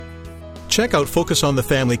Check out Focus on the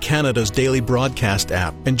Family Canada's daily broadcast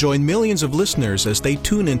app and join millions of listeners as they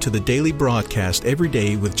tune into the daily broadcast every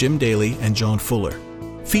day with Jim Daly and John Fuller,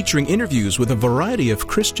 featuring interviews with a variety of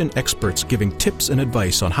Christian experts giving tips and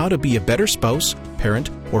advice on how to be a better spouse, parent,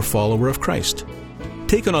 or follower of Christ.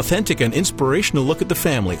 Take an authentic and inspirational look at the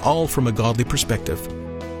family, all from a godly perspective.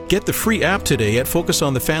 Get the free app today at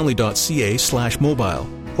focusonthefamily.ca/mobile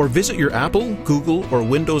or visit your Apple, Google, or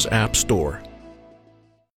Windows App Store.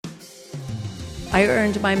 I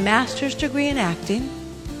earned my master's degree in acting,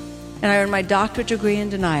 and I earned my doctorate degree in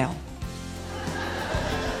denial.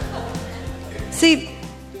 See,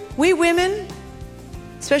 we women,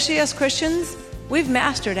 especially us Christians, we've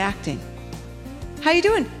mastered acting. How you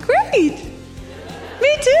doing? Great!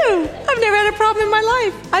 Me too! I've never had a problem in my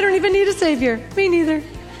life. I don't even need a savior. Me neither.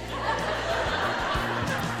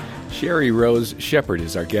 Sherry Rose Shepherd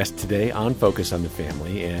is our guest today on Focus on the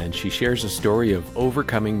Family, and she shares a story of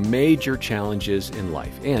overcoming major challenges in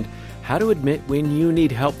life and how to admit when you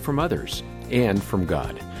need help from others and from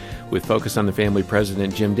God. With Focus on the Family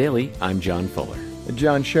President Jim Daly, I'm John Fuller.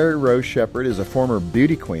 John, Sherry Rose Shepherd is a former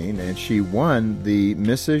beauty queen, and she won the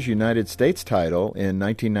Mrs. United States title in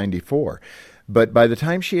 1994. But by the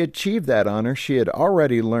time she achieved that honor, she had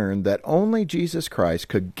already learned that only Jesus Christ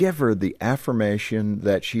could give her the affirmation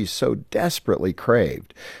that she so desperately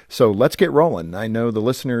craved. So let's get rolling. I know the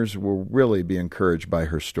listeners will really be encouraged by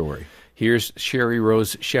her story. Here's Sherry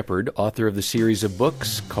Rose Shepherd, author of the series of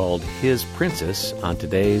books called His Princess, on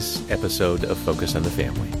today's episode of Focus on the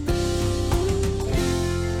Family.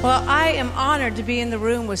 Well, I am honored to be in the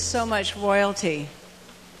room with so much royalty,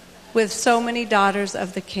 with so many daughters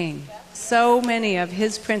of the King. So many of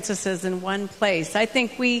his princesses in one place. I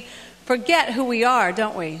think we forget who we are,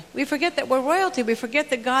 don't we? We forget that we're royalty. We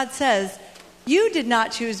forget that God says, you did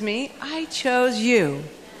not choose me, I chose you.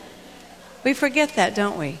 We forget that,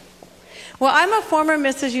 don't we? Well, I'm a former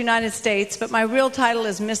Mrs. United States, but my real title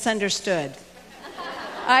is Misunderstood.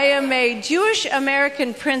 I am a Jewish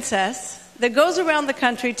American princess that goes around the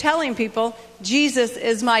country telling people, Jesus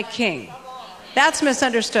is my king. That's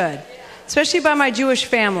misunderstood, especially by my Jewish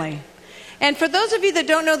family. And for those of you that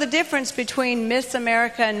don't know the difference between Miss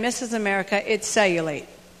America and Mrs. America, it's cellulite.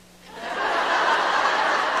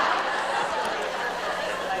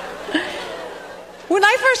 When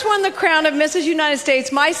I first won the crown of Mrs. United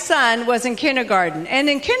States, my son was in kindergarten. And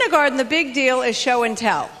in kindergarten, the big deal is show and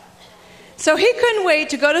tell. So he couldn't wait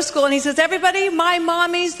to go to school, and he says, everybody, my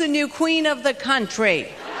mommy's the new queen of the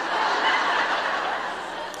country.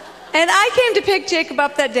 And I came to pick Jacob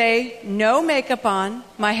up that day, no makeup on,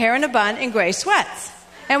 my hair in a bun, and gray sweats.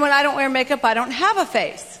 And when I don't wear makeup, I don't have a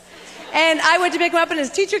face. And I went to pick him up, and his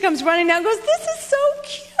teacher comes running down and goes, this is so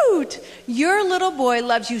cute. Your little boy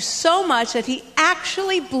loves you so much that he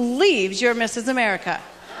actually believes you're Mrs. America.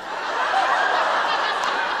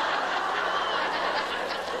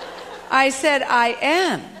 I said, I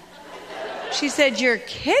am. She said, you're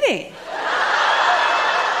kidding.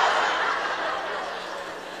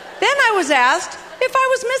 Then I was asked if I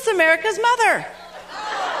was Miss America's mother.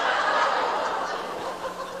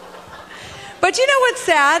 But you know what's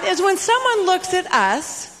sad is when someone looks at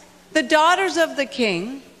us, the daughters of the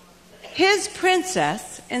King, his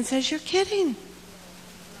princess, and says, you're kidding.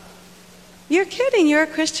 You're kidding. You're a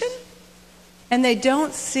Christian? And they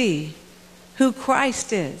don't see who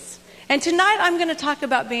Christ is. And tonight I'm going to talk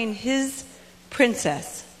about being his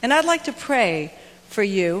princess. And I'd like to pray for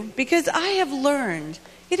you because I have learned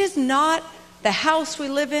it is not the house we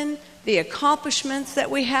live in, the accomplishments that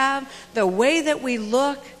we have, the way that we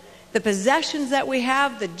look, the possessions that we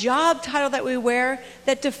have, the job title that we wear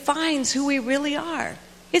that defines who we really are.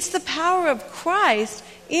 It's the power of Christ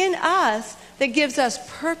in us that gives us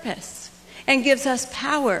purpose and gives us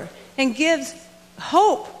power and gives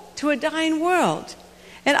hope to a dying world.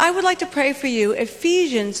 And I would like to pray for you,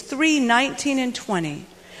 Ephesians 3:19 and 20.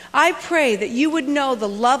 I pray that you would know the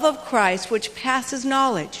love of Christ which passes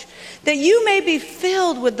knowledge, that you may be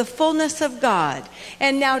filled with the fullness of God.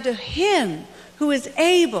 And now to him who is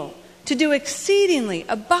able to do exceedingly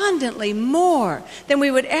abundantly more than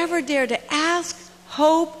we would ever dare to ask,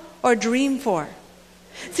 hope, or dream for.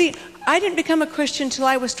 See, I didn't become a Christian till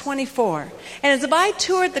I was 24. And as I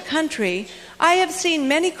toured the country, I have seen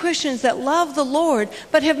many Christians that love the Lord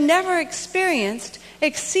but have never experienced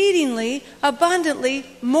exceedingly abundantly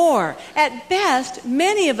more. At best,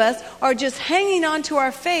 many of us are just hanging on to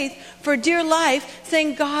our faith for dear life,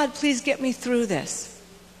 saying, God, please get me through this.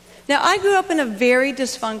 Now, I grew up in a very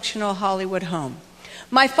dysfunctional Hollywood home.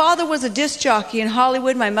 My father was a disc jockey in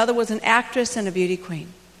Hollywood. My mother was an actress and a beauty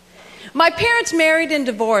queen. My parents married and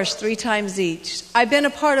divorced 3 times each. I've been a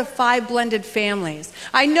part of 5 blended families.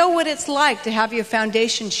 I know what it's like to have your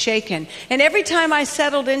foundation shaken. And every time I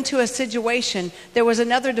settled into a situation, there was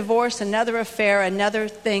another divorce, another affair, another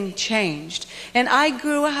thing changed. And I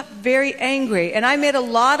grew up very angry. And I made a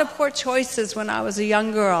lot of poor choices when I was a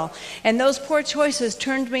young girl. And those poor choices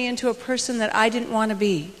turned me into a person that I didn't want to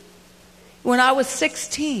be. When I was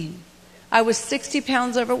 16, I was 60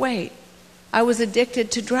 pounds overweight. I was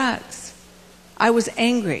addicted to drugs. I was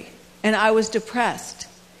angry and I was depressed.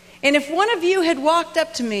 And if one of you had walked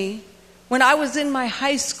up to me when I was in my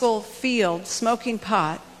high school field smoking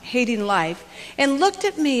pot, hating life, and looked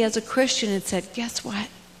at me as a Christian and said, guess what?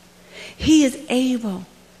 He is able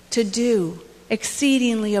to do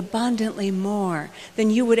exceedingly abundantly more than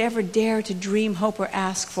you would ever dare to dream, hope, or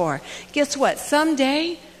ask for. Guess what?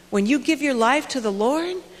 Someday, when you give your life to the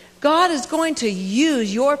Lord, God is going to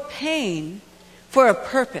use your pain for a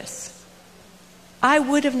purpose. I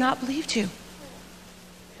would have not believed you.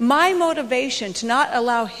 My motivation to not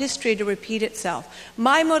allow history to repeat itself,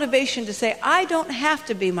 my motivation to say, I don't have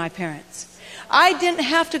to be my parents. I didn't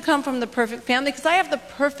have to come from the perfect family because I have the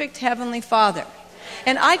perfect Heavenly Father.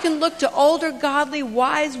 And I can look to older, godly,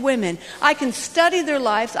 wise women. I can study their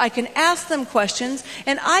lives. I can ask them questions.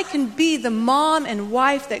 And I can be the mom and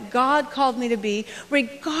wife that God called me to be,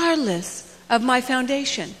 regardless of my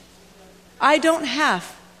foundation. I don't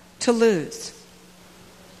have to lose.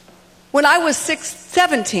 When I was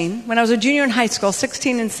 17, when I was a junior in high school,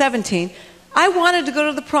 16 and 17, I wanted to go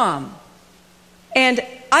to the prom. And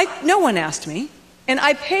no one asked me. And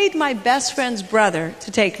I paid my best friend's brother to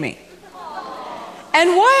take me. And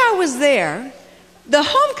while I was there, the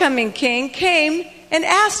homecoming king came and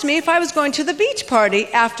asked me if I was going to the beach party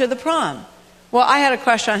after the prom. Well, I had a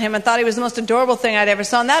crush on him and thought he was the most adorable thing I'd ever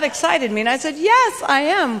saw, and that excited me. And I said, yes, I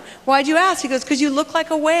am. Why'd you ask? He goes, because you look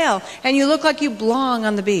like a whale, and you look like you belong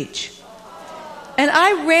on the beach. And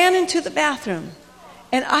I ran into the bathroom,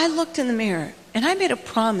 and I looked in the mirror, and I made a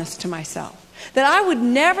promise to myself that I would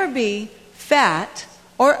never be fat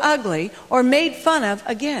or ugly or made fun of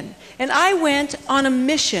again. And I went on a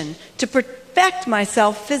mission to perfect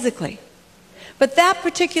myself physically. But that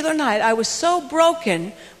particular night, I was so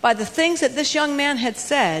broken by the things that this young man had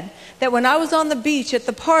said that when I was on the beach at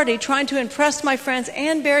the party trying to impress my friends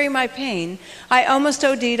and bury my pain, I almost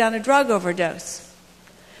OD'd on a drug overdose.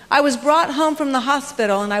 I was brought home from the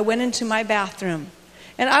hospital and I went into my bathroom.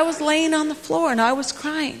 And I was laying on the floor and I was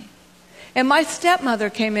crying. And my stepmother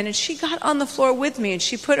came in and she got on the floor with me and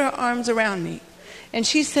she put her arms around me. And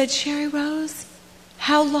she said, Sherry Rose,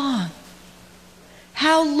 how long?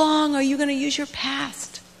 How long are you going to use your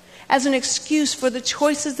past as an excuse for the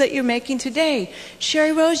choices that you're making today?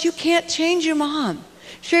 Sherry Rose, you can't change your mom.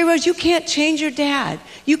 Sherry Rose, you can't change your dad.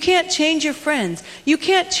 You can't change your friends. You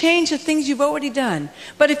can't change the things you've already done.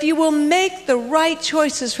 But if you will make the right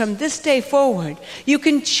choices from this day forward, you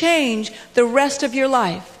can change the rest of your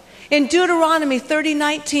life. In Deuteronomy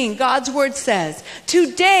 30:19, God's word says,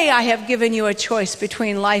 today I have given you a choice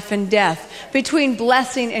between life and death, between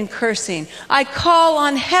blessing and cursing. I call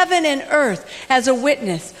on heaven and earth as a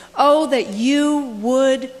witness. Oh, that you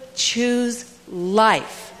would choose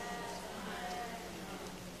life.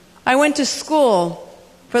 I went to school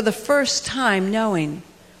for the first time knowing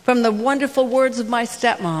from the wonderful words of my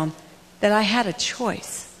stepmom that I had a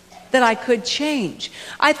choice, that I could change.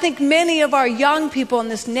 I think many of our young people in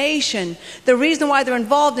this nation, the reason why they're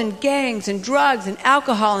involved in gangs and drugs and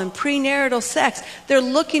alcohol and premarital sex, they're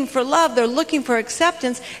looking for love, they're looking for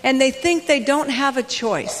acceptance, and they think they don't have a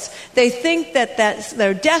choice. They think that that's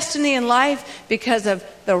their destiny in life because of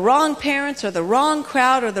the wrong parents or the wrong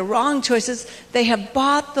crowd or the wrong choices. They have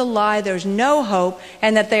bought the lie there's no hope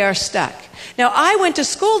and that they are stuck. Now, I went to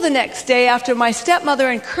school the next day after my stepmother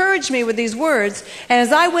encouraged me with these words, and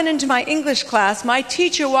as I went into my English class, my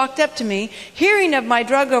teacher walked up to me, hearing of my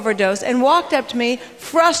drug overdose, and walked up to me,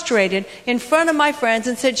 frustrated, in front of my friends,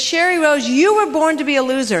 and said, Sherry Rose, you were born to be a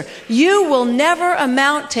loser. You will never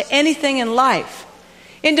amount to anything in life.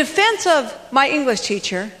 In defense of my English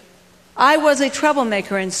teacher, I was a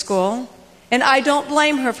troublemaker in school, and I don't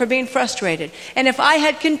blame her for being frustrated. And if I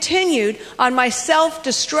had continued on my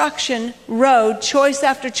self-destruction road, choice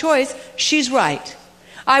after choice, she's right.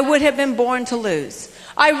 I would have been born to lose.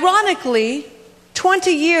 Ironically,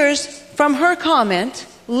 20 years from her comment,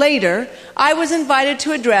 later, I was invited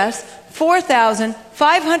to address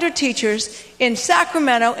 4,500 teachers in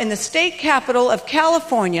Sacramento, in the state capital of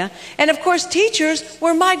California. And of course, teachers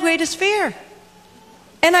were my greatest fear.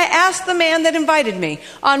 And I asked the man that invited me,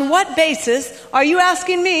 on what basis are you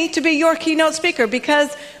asking me to be your keynote speaker?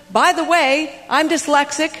 Because, by the way, I'm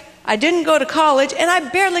dyslexic, I didn't go to college, and I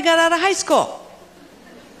barely got out of high school.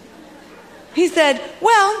 He said,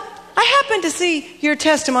 well, I happened to see your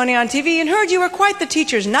testimony on TV and heard you were quite the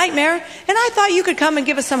teacher's nightmare, and I thought you could come and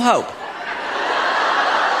give us some hope.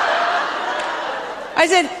 I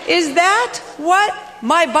said, is that what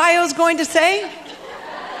my bio's going to say?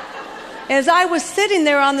 As I was sitting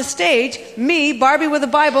there on the stage, me, Barbie with a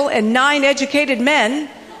Bible, and 9 educated men,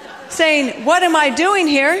 saying, what am I doing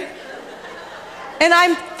here? And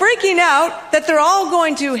I'm freaking out that they're all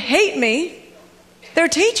going to hate me. They're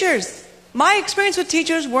teachers. My experience with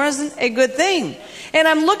teachers wasn't a good thing. And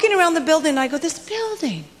I'm looking around the building and I go, this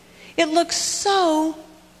building, it looks so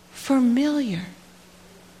familiar.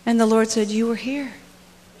 And the Lord said, you were here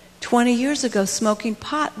 20 years ago smoking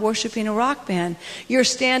pot, worshiping a rock band. You're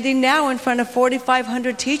standing now in front of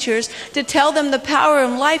 4,500 teachers to tell them the power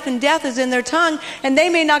of life and death is in their tongue, and they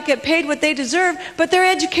may not get paid what they deserve, but they're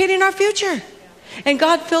educating our future. And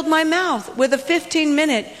God filled my mouth with a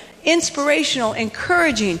 15-minute inspirational,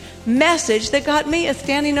 encouraging message that got me a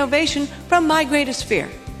standing ovation from my greatest fear.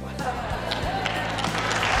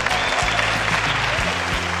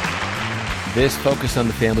 This Focus on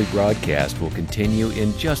the Family broadcast will continue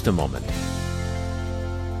in just a moment.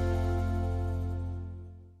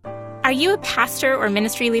 Are you a pastor or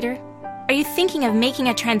ministry leader? Are you thinking of making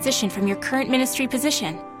a transition from your current ministry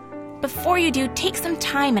position? Before you do, take some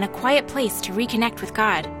time in a quiet place to reconnect with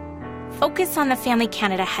God. Focus on the Family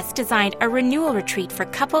Canada has designed a renewal retreat for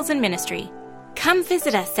couples in ministry. Come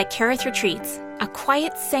visit us at Kerith Retreats, a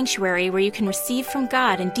quiet sanctuary where you can receive from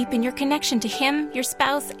God and deepen your connection to Him, your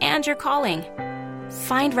spouse, and your calling.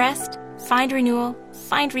 Find rest, find renewal,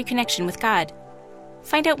 find reconnection with God.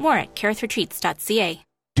 Find out more at kerithretreats.ca.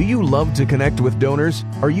 Do you love to connect with donors?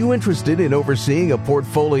 Are you interested in overseeing a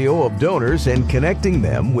portfolio of donors and connecting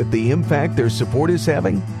them with the impact their support is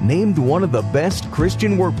having? Named one of the best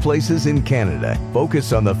Christian workplaces in Canada,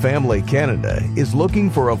 Focus on the Family Canada is looking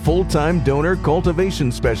for a full-time donor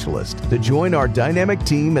cultivation specialist to join our dynamic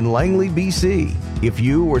team in Langley, BC. If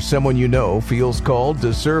you or someone you know feels called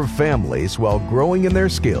to serve families while growing in their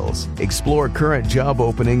skills, explore current job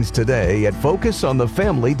openings today at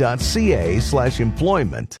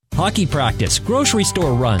focusonthefamily.ca/employment. Hockey practice, grocery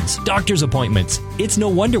store runs, doctor's appointments. It's no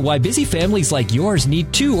wonder why busy families like yours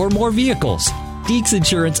need 2 or more vehicles. Deeks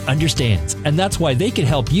Insurance understands, and that's why they can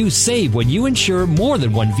help you save when you insure more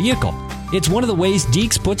than one vehicle. It's one of the ways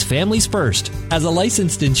Deeks puts families first. As a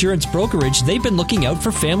licensed insurance brokerage, they've been looking out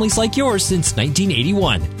for families like yours since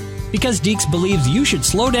 1981. Because Deeks believes you should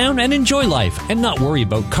slow down and enjoy life and not worry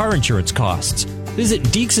about car insurance costs. Visit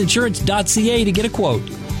deeksinsurance.ca to get a quote.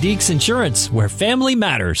 Deeks Insurance, where family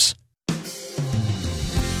matters.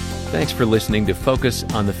 Thanks for listening to Focus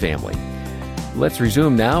on the Family. Let's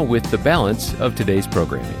resume now with the balance of today's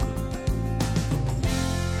programming.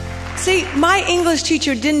 See, my English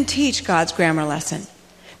teacher didn't teach God's grammar lesson,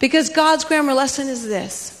 because God's grammar lesson is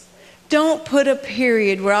this. Don't put a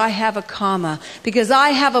period where I have a comma, because I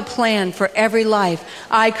have a plan for every life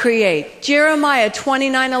I create. Jeremiah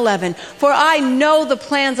 29:11. For I know the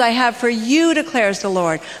plans I have for you, declares the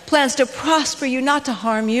Lord. Plans to prosper you, not to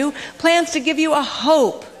harm you. Plans to give you a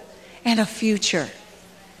hope and a future.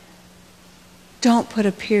 Don't put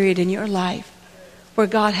a period in your life where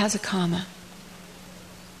God has a comma,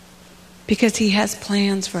 because He has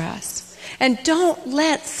plans for us. And don't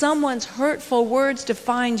let someone's hurtful words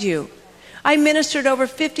define you. I ministered over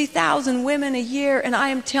 50,000 women a year, and I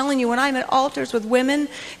am telling you, when I'm at altars with women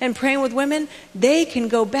and praying with women, they can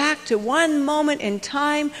go back to one moment in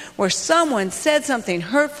time where someone said something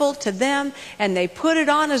hurtful to them, and they put it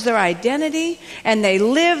on as their identity, and they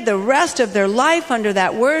live the rest of their life under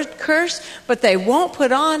that word curse, but they won't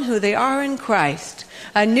put on who they are in Christ.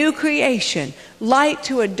 A new creation, light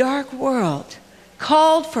to a dark world,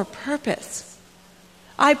 called for purpose.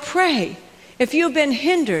 I pray, if you've been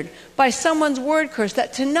hindered by someone's word curse,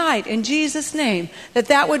 that tonight, in Jesus' name,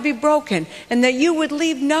 that would be broken, and that you would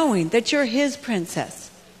leave knowing that you're His princess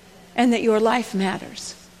and that your life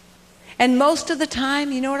matters. And most of the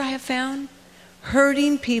time, you know what I have found?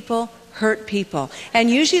 Hurting people hurt people. And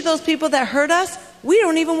usually those people that hurt us, we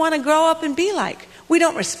don't even want to grow up and be like. We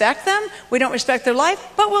don't respect them, we don't respect their life,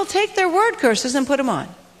 but we'll take their word curses and put them on.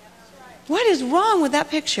 What is wrong with that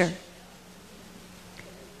picture?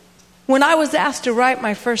 When I was asked to write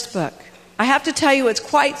my first book, I have to tell you it's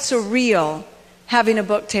quite surreal having a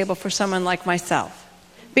book table for someone like myself.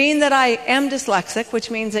 Being that I am dyslexic,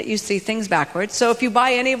 which means that you see things backwards. So if you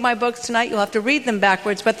buy any of my books tonight, you'll have to read them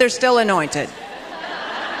backwards, but they're still anointed.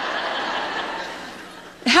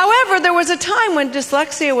 However, there was a time when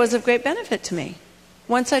dyslexia was of great benefit to me.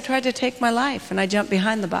 Once I tried to take my life and I jumped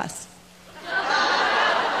behind the bus.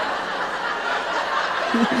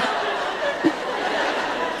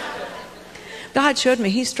 God showed me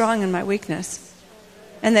He's strong in my weakness,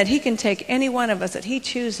 and that He can take any one of us that He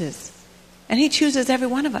chooses, and He chooses every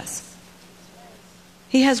one of us.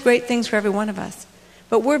 He has great things for every one of us.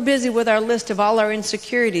 But we're busy with our list of all our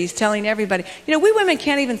insecurities, telling everybody. You know, we women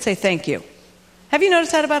can't even say thank you. Have you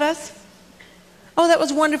noticed that about us? Oh, that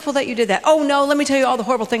was wonderful that you did that. Oh, no, let me tell you all the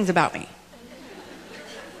horrible things about me.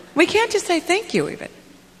 We can't just say thank you even,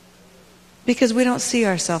 because we don't see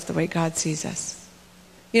ourselves the way God sees us.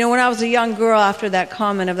 You know, when I was a young girl, after that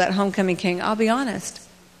comment of that homecoming king, I'll be honest,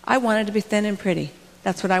 I wanted to be thin and pretty.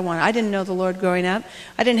 That's what I wanted. I didn't know the Lord growing up.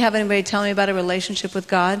 I didn't have anybody tell me about a relationship with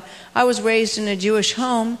God. I was raised in a Jewish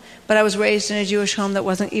home, but I was raised in a Jewish home that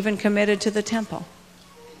wasn't even committed to the temple.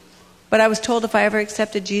 But I was told if I ever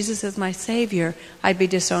accepted Jesus as my Savior, I'd be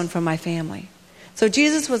disowned from my family. So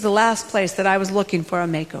Jesus was the last place that I was looking for a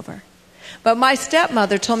makeover. But my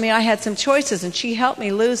stepmother told me I had some choices, and she helped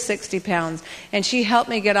me lose 60 pounds, and she helped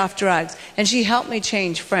me get off drugs, and she helped me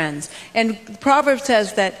change friends. And Proverbs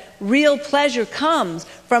says that real pleasure comes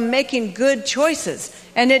from making good choices.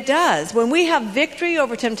 And it does. When we have victory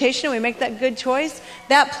over temptation and we make that good choice,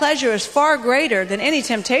 that pleasure is far greater than any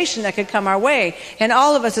temptation that could come our way. And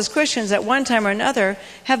all of us as Christians at one time or another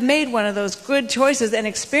have made one of those good choices and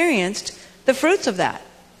experienced the fruits of that,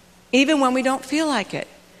 even when we don't feel like it.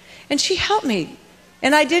 And she helped me.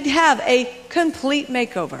 And I did have a complete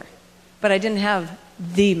makeover. But I didn't have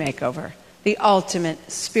the makeover, the ultimate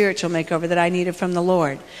spiritual makeover that I needed from the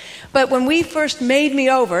Lord. But when we first made me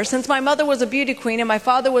over, since my mother was a beauty queen and my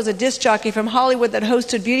father was a disc jockey from Hollywood that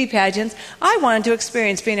hosted beauty pageants, I wanted to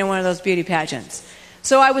experience being in one of those beauty pageants.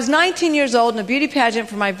 So I was 19 years old in a beauty pageant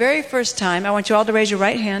for my very first time. I want you all to raise your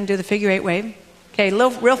right hand, do the figure 8 wave. Okay,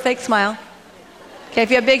 real fake smile. Okay, if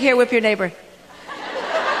you have big hair, whip your neighbor.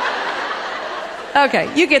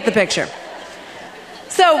 Okay, you get the picture.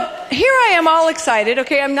 So here I am all excited.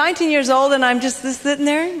 Okay, I'm 19 years old and I'm just sitting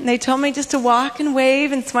there. And they told me just to walk and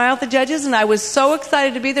wave and smile at the judges. And I was so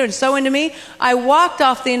excited to be there and so into me, I walked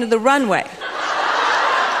off the end of the runway. And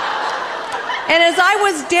as I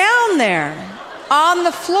was down there on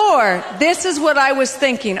the floor, this is what I was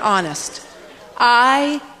thinking, honest.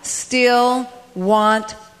 I still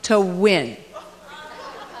want to win.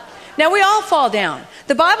 Now, we all fall down.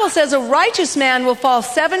 The Bible says a righteous man will fall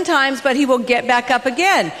 7 times, but he will get back up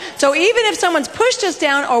again. So even if someone's pushed us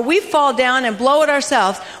down or we fall down and blow it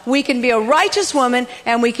ourselves, we can be a righteous woman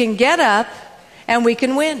and we can get up and we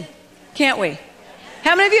can win. Can't we?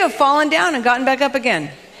 How many of you have fallen down and gotten back up again?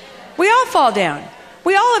 We all fall down.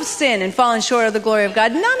 We all have sinned and fallen short of the glory of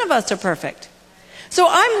God. None of us are perfect. So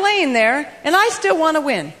I'm laying there and I still want to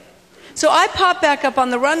win. So I pop back up on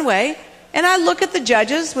the runway. And I look at the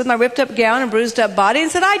judges with my ripped up gown and bruised up body and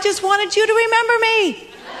said, I just wanted you to remember me.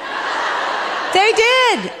 They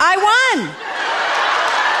did. I won.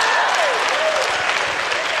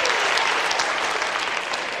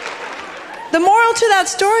 The moral to that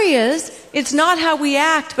story is, it's not how we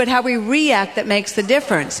act, but how we react that makes the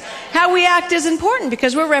difference. How we act is important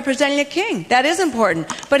because we're representing a king. That is important.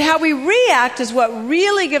 But how we react is what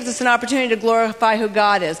really gives us an opportunity to glorify who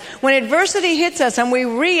God is. When adversity hits us and we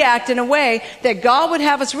react in a way that God would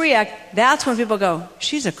have us react, that's when people go,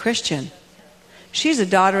 she's a Christian. She's a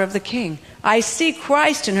daughter of the king. I see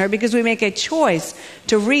Christ in her because we make a choice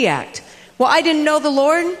to react. Well, I didn't know the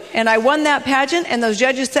Lord, and I won that pageant, and those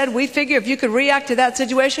judges said, we figure if you could react to that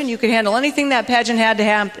situation, you could handle anything that pageant had to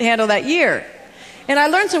handle that year. And I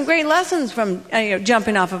learned some great lessons from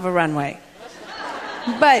jumping off of a runway.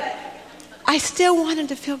 But I still wanted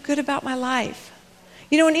to feel good about my life.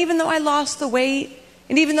 You know, and even though I lost the weight,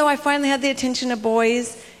 and even though I finally had the attention of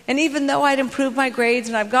boys, and even though I'd improved my grades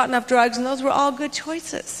and I've gotten off drugs, and those were all good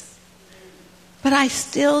choices, but I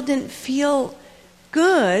still didn't feel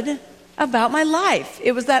good about my life.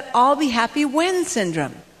 It was that I'll be happy when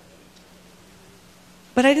syndrome.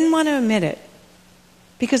 But I didn't want to admit it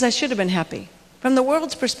because I should have been happy. From the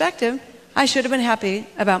world's perspective, I should have been happy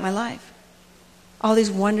about my life. All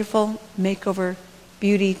these wonderful makeover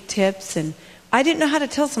beauty tips, and I didn't know how to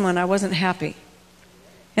tell someone I wasn't happy.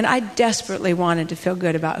 And I desperately wanted to feel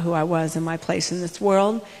good about who I was and my place in this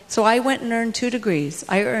world. So I went and earned 2 degrees.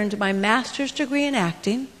 I earned my master's degree in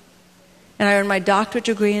acting, and I earned my doctorate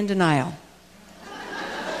degree in denial.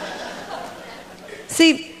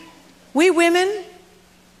 See, we women,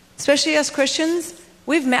 especially us Christians,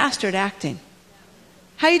 we've mastered acting.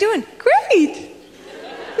 How you doing? Great!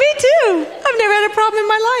 Me too! I've never had a problem in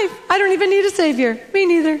my life. I don't even need a savior. Me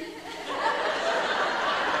neither.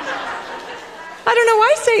 I don't know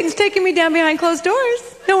why Satan's taking me down behind closed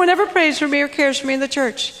doors. No one ever prays for me or cares for me in the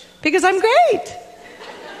church because I'm great.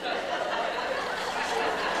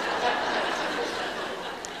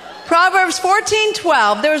 Proverbs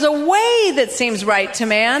 14:12, there's a way that seems right to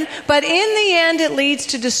man, but in the end it leads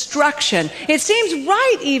to destruction. It seems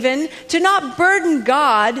right even to not burden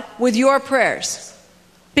God with your prayers,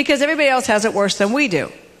 because everybody else has it worse than we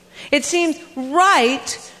do. It seems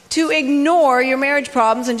right to ignore your marriage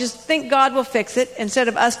problems and just think God will fix it instead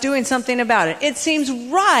of us doing something about it. It seems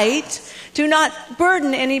right to not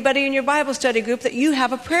burden anybody in your Bible study group that you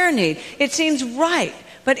have a prayer need. It seems right.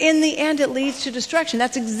 But in the end, it leads to destruction.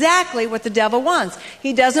 That's exactly what the devil wants.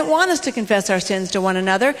 He doesn't want us to confess our sins to one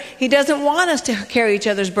another. He doesn't want us to carry each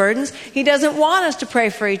other's burdens. He doesn't want us to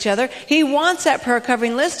pray for each other. He wants that prayer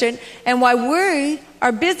covering listed. And while we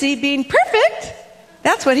are busy being perfect,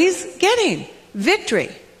 that's what he's getting.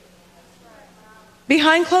 Victory.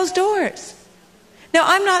 Behind closed doors. Now,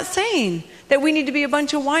 I'm not saying that we need to be a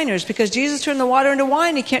bunch of whiners because Jesus turned the water into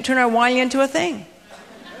wine. He can't turn our wine into a thing.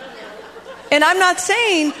 And I'm not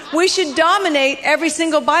saying we should dominate every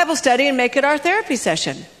single Bible study and make it our therapy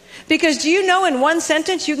session. Because do you know in one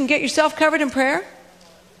sentence you can get yourself covered in prayer?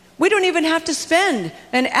 We don't even have to spend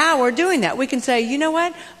an hour doing that. We can say, you know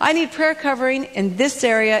what? I need prayer covering in this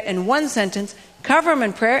area in one sentence, cover them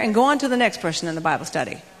in prayer, and go on to the next person in the Bible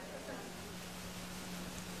study.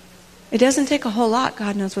 It doesn't take a whole lot.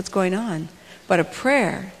 God knows what's going on. But a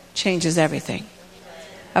prayer changes everything.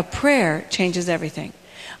 A prayer changes everything.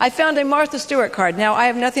 I found a Martha Stewart card. Now, I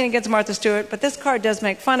have nothing against Martha Stewart, but this card does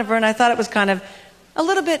make fun of her, and I thought it was kind of a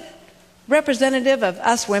little bit representative of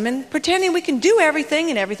us women, pretending we can do everything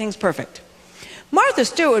and everything's perfect. Martha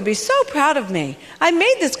Stewart would be so proud of me. I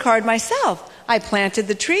made this card myself. I planted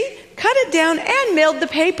the tree, cut it down, and milled the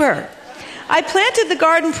paper. I planted the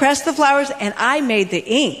garden, pressed the flowers, and I made the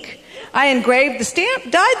ink. I engraved the stamp,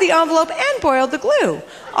 dyed the envelope, and boiled the glue,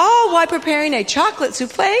 all while preparing a chocolate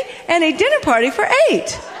souffle and a dinner party for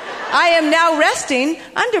 8. I am now resting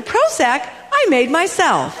under Prozac I made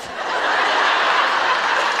myself.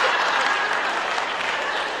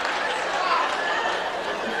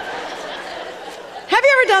 Have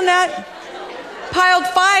you ever done that? Piled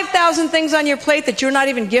 5,000 things on your plate that you're not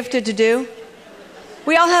even gifted to do?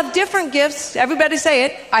 We all have different gifts. Everybody say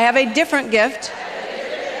it. I have a different gift.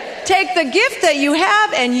 Take the gift that you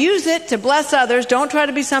have and use it to bless others. Don't try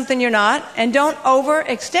to be something you're not. And don't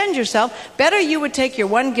overextend yourself. Better you would take your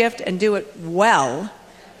one gift and do it well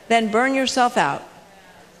than burn yourself out.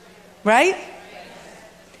 Right?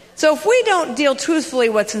 So if we don't deal truthfully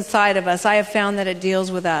what's inside of us, I have found that it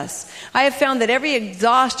deals with us. I have found that every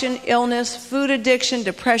exhaustion, illness, food addiction,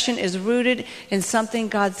 depression is rooted in something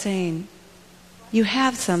God's saying, you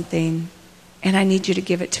have something and I need you to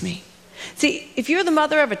give it to me. See, if you're the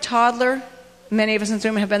mother of a toddler, many of us in this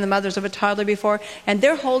room have been the mothers of a toddler before, and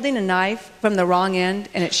they're holding a knife from the wrong end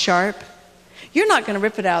and it's sharp, you're not going to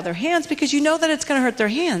rip it out of their hands because you know that it's going to hurt their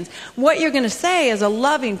hands. What you're going to say as a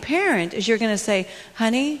loving parent is you're going to say,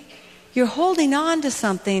 honey, you're holding on to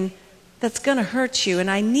something that's going to hurt you, and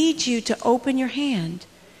I need you to open your hand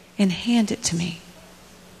and hand it to me.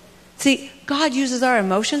 See, God uses our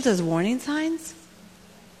emotions as warning signs,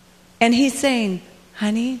 and he's saying,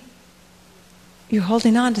 honey, you're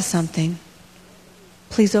holding on to something.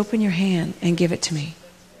 Please open your hand and give it to me.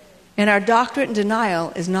 And our doctorate in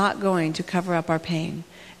denial is not going to cover up our pain.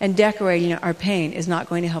 And decorating our pain is not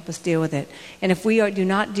going to help us deal with it. And if we do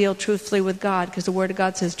not deal truthfully with God, because the Word of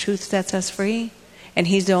God says truth sets us free, and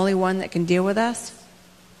he's the only one that can deal with us,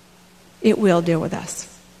 it will deal with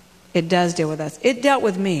us. It does deal with us. It dealt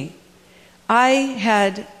with me. I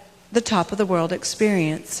had the top of the world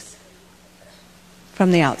experience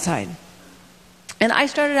from the outside. And I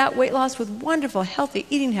started out weight loss with wonderful, healthy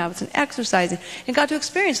eating habits and exercising, and got to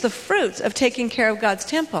experience the fruits of taking care of God's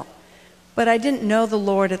temple. But I didn't know the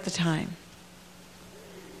Lord at the time.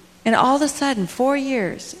 And all of a sudden, 4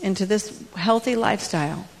 years into this healthy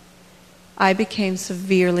lifestyle, I became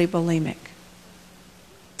severely bulimic.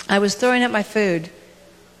 I was throwing up my food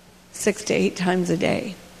 6 to 8 times a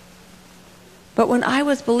day. But when I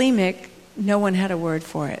was bulimic, no one had a word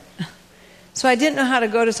for it. So I didn't know how to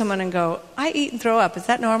go to someone and go, I eat and throw up. Is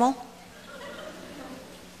that normal?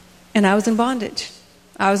 And I was in bondage.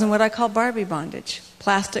 I was in what I call Barbie bondage.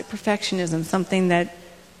 Plastic perfectionism, something that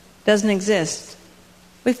doesn't exist.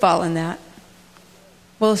 We fall in that.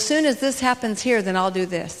 Well, as soon as this happens here, then I'll do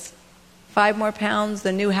this. 5 more pounds,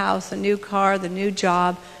 the new house, the new car, the new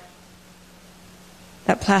job.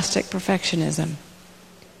 That plastic perfectionism.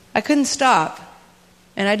 I couldn't stop.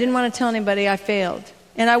 And I didn't want to tell anybody I failed.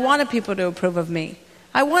 And I wanted people to approve of me.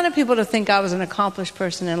 I wanted people to think I was an accomplished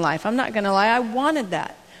person in life. I'm not going to lie, I wanted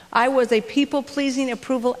that. I was a people-pleasing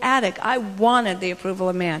approval addict. I wanted the approval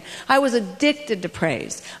of man. I was addicted to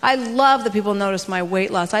praise. I loved that people noticed my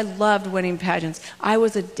weight loss. I loved winning pageants. I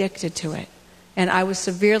was addicted to it. And I was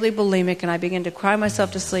severely bulimic, and I began to cry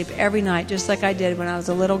myself to sleep every night, just like I did when I was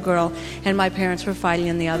a little girl and my parents were fighting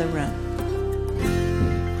in the other room.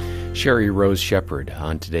 Sherry Rose Shepherd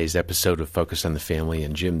on today's episode of Focus on the Family.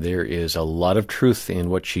 And Jim, there is a lot of truth in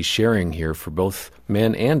what she's sharing here for both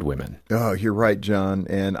men and women. Oh, you're right, John.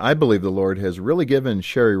 And I believe the Lord has really given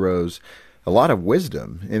Sherry Rose a lot of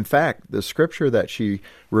wisdom. In fact, the scripture that she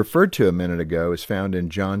referred to a minute ago is found in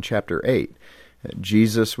John chapter 8.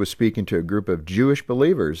 Jesus was speaking to a group of Jewish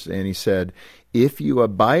believers, and he said, "If you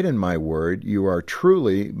abide in my word, you are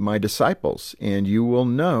truly my disciples, and you will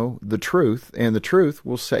know the truth, and the truth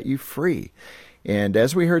will set you free." And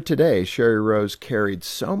as we heard today, Sherry Rose carried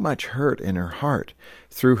so much hurt in her heart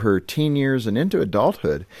through her teen years and into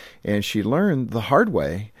adulthood, and she learned the hard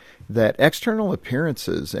way that external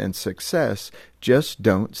appearances and success just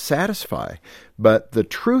don't satisfy. But the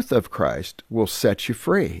truth of Christ will set you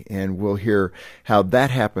free, and we'll hear how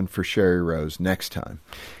that happened for Sherry Rose next time.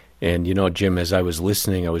 And you know, Jim, as I was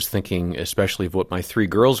listening, I was thinking especially of what my three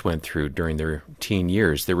girls went through during their teen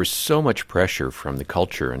years. There was so much pressure from the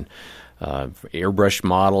culture and airbrushed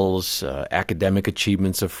models, academic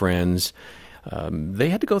achievements of friends. They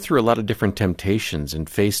had to go through a lot of different temptations and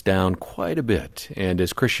face down quite a bit. And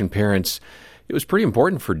as Christian parents, it was pretty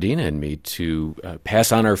important for Dina and me to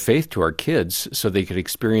pass on our faith to our kids so they could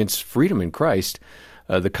experience freedom in Christ,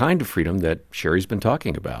 the kind of freedom that Sherry's been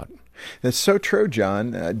talking about. That's so true,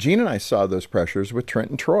 John. Gene and I saw those pressures with Trent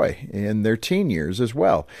and Troy in their teen years as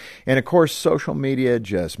well. And of course, social media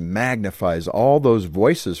just magnifies all those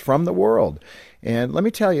voices from the world. And let me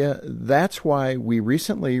tell you, that's why we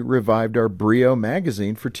recently revived our Brio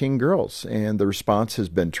magazine for teen girls, and the response has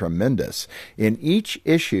been tremendous. In each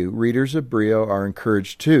issue, readers of Brio are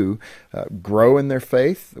encouraged to grow in their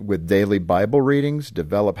faith with daily Bible readings,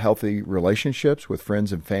 develop healthy relationships with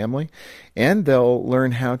friends and family, and they'll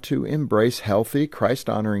learn how to embrace healthy,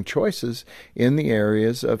 Christ-honoring choices in the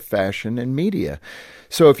areas of fashion and media.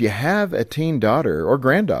 So if you have a teen daughter or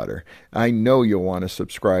granddaughter, I know you'll want to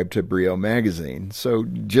subscribe to Brio Magazine. So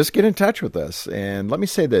just get in touch with us. And let me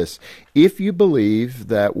say this. If you believe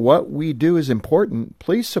that what we do is important,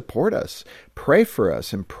 please support us. Pray for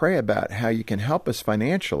us and pray about how you can help us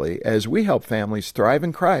financially as we help families thrive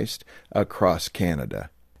in Christ across Canada.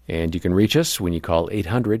 And you can reach us when you call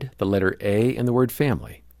 800, the letter A and the word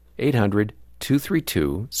family,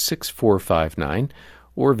 800-232-6459,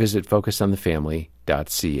 or visit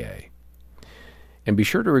focusonthefamily.ca. And be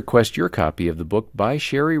sure to request your copy of the book by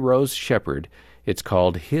Sherry Rose Shepherd. It's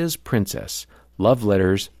called His Princess, Love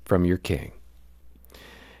Letters from Your King.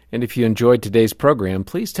 And if you enjoyed today's program,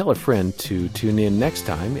 please tell a friend to tune in next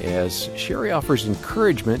time as Sherry offers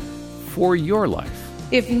encouragement for your life.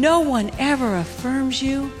 If no one ever affirms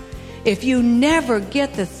you, if you never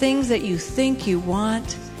get the things that you think you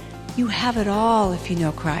want, you have it all if you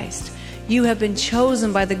know Christ. You have been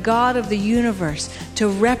chosen by the God of the universe to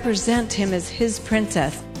represent Him as His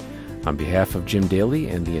princess. On behalf of Jim Daly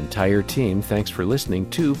and the entire team, thanks for listening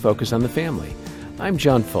to Focus on the Family. I'm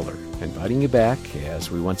John Fuller, inviting you back as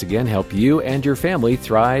we once again help you and your family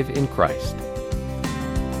thrive in Christ.